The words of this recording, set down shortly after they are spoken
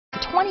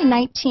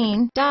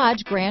2019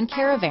 Dodge Grand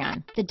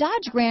Caravan. The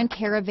Dodge Grand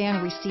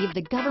Caravan received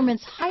the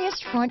government's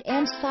highest front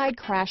and side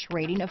crash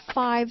rating of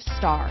 5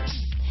 stars.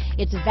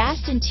 Its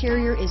vast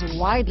interior is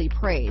widely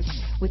praised,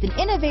 with an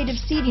innovative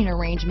seating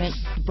arrangement,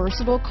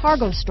 versatile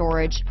cargo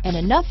storage, and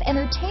enough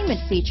entertainment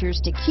features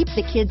to keep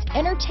the kids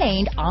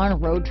entertained on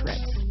road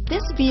trips.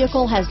 This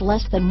vehicle has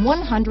less than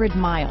 100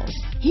 miles.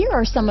 Here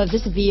are some of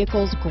this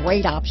vehicle's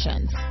great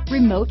options: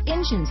 remote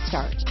engine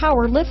start,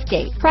 power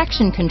liftgate,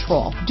 traction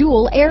control,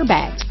 dual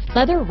airbags,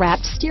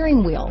 leather-wrapped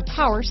steering wheel,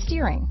 power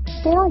steering,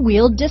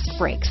 4-wheel disc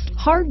brakes,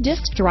 hard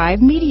disk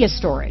drive media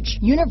storage,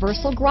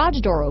 universal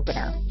garage door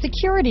opener,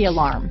 security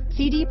alarm,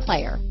 CD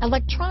player,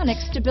 electronic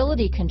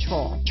stability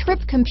control, trip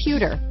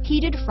computer,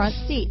 heated front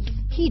seats,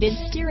 heated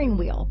steering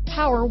wheel,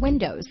 power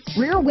windows,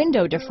 rear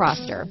window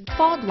defroster,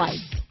 fog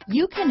lights,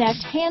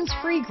 Uconnect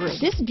hands-free group.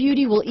 This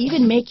beauty will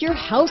even make your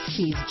house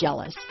keys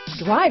jealous.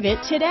 Drive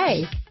it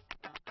today.